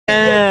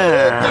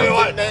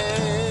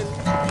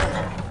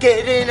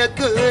get in a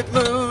good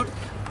mood.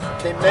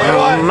 Mountain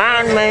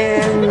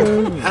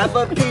Man. Have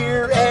a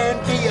beer and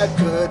be a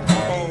good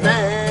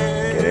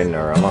man. Get in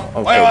there, Emma.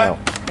 Okay, now.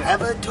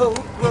 Have a toad,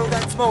 blow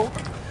that smoke,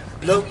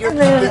 blow your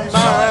fucking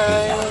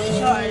mind.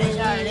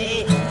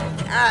 Shorty,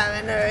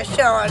 I'm a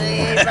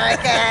shorty,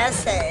 like I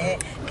say.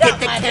 Get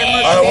the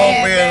camera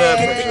going,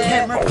 get the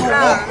camera going,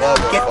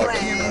 get the camera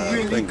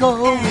really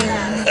going.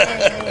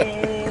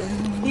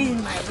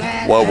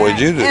 What would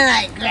you do?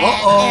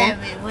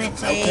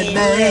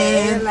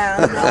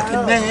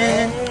 Mountain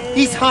Man,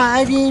 he's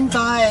hiding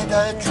by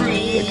the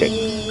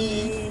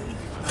tree.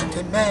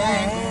 Mountain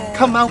Man,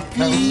 come out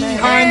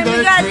behind the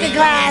tree.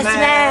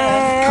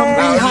 Come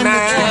behind the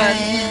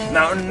tree.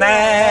 Mountain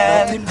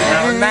Man,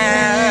 Mountain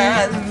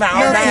Man,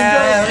 Mountain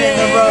Man in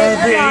the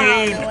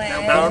ravine.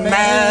 Mountain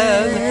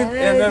Man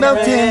in the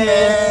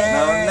ravine.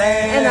 Mountain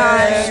Man. And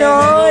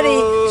shorty,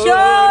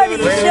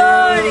 shrinking.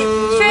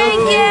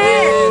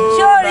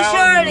 Shorty,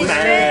 shrinking.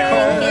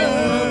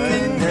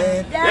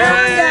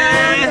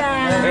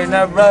 In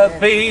the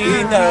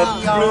ravine, the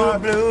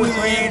blue,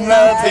 green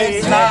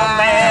ravine. Mountain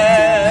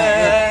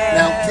Man.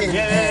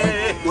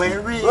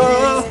 Where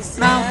is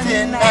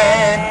Mountain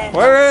Man?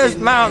 Where is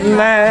Mountain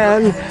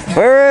Man?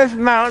 Where is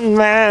Mountain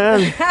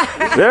Man?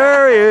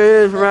 There he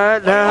is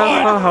right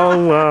now.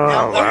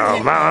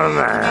 Oh, Mountain Out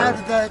Man.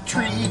 of the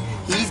tree,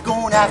 he's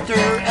going after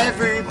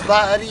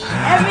everybody.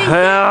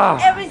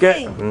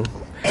 Everything.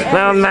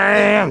 Mountain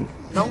Man.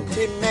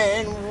 Mountain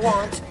Man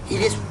he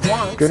just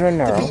wants Get in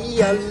there. to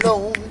be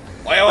alone.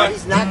 But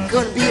he's not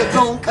gonna be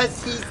alone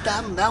cause he's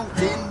the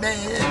Mountain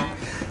Man.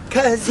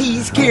 Cause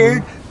he's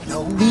scared.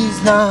 No,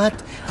 he's not.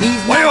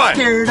 He's not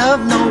scared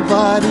of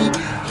nobody.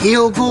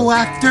 He'll go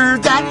after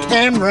that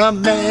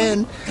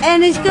cameraman.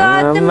 And he's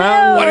got the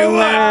milk. What do you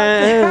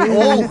want?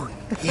 Oh,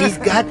 he's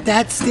got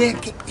that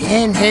stick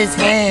in his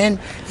hand.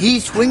 He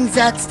swings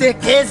that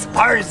stick as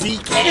far as he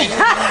can.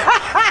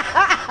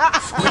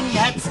 Swing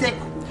that stick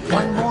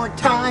one more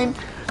time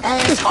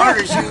as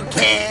hard as you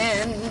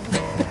can.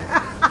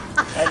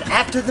 And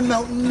after the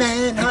Mountain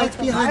Man hides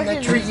behind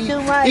the tree,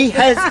 he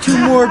has 2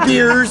 more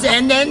beers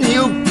and then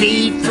he'll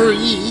be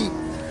free.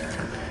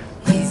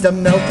 He's the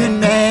Mountain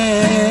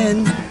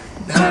Man,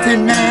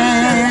 Mountain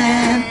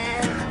Man,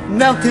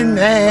 Mountain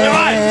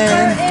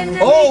Man.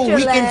 Oh,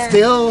 we can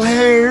still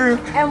hear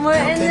And we're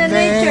in the Mountain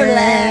nature Man.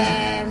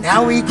 land.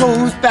 Now he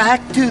goes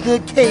back to the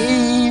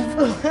cave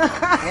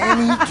and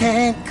he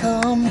can't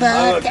come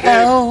back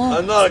out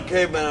I'm not a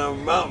caveman, I'm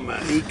a mountain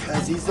man.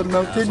 because he's a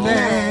Mountain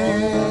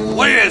Man.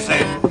 What do you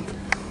say?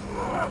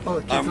 Oh,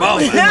 I'm a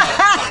mountain man.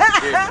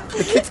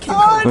 the kids came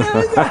home.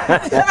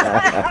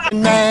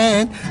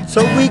 Man,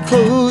 so we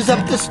close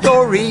up the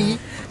story,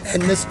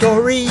 and the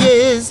story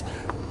is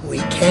we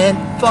can't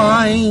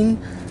find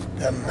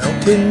the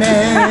Mountain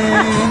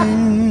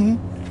Man.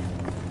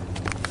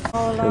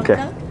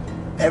 Okay.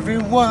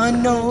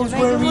 Everyone knows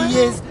where he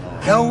is.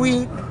 No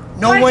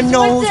one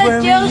knows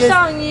where he What's that Joe is.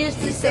 song you used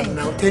to He's the sing?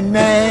 Mountain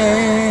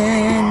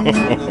Man.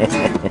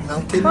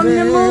 Mountain From Man.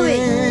 the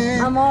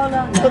movie. I'm all on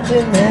that.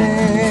 Mountain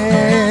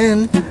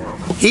Man.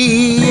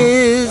 He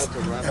is a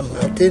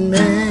Mountain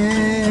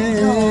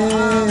Man.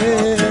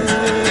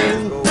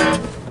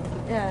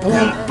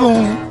 Boom,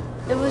 boom.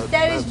 It was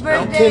Daddy's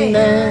Mountain birthday.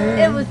 Man.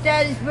 It was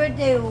Daddy's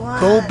birthday. Wow.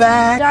 Go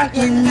back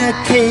in the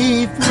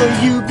cave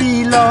where you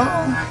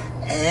belong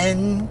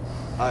and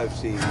I've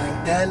seen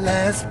drink that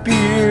last What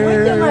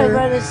did my beer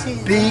brother see?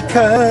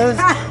 because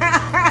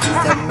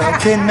he's the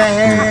Mountain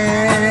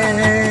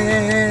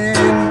Man.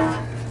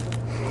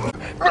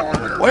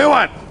 What do you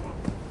want?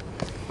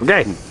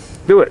 Okay,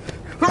 do it.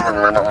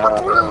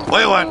 What do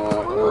you want?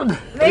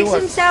 Make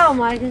some sound,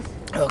 Marcus.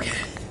 Okay.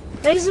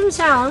 Make some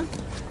sound.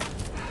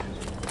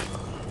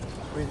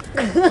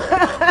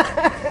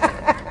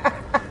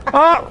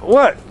 Oh,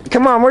 what?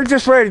 Come on, we're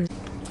just ready.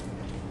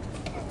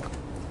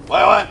 What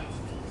do you want?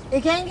 You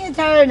can't get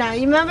tired now.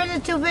 You remember the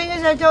 2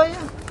 fingers I told you?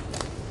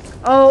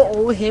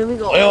 Oh, here we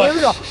go. Here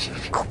we go.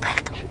 Go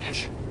back.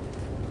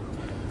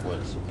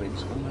 What's the big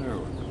coming or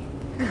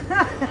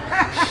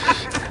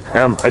what?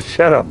 Emma,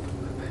 shut up.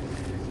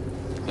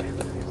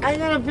 I'm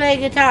gonna play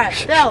guitar.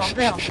 Bill.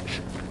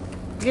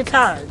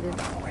 Guitar.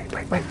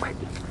 Wait.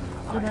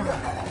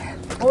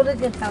 Hold the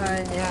guitar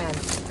in your hand.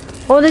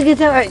 Hold the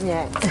guitar in your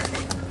hand.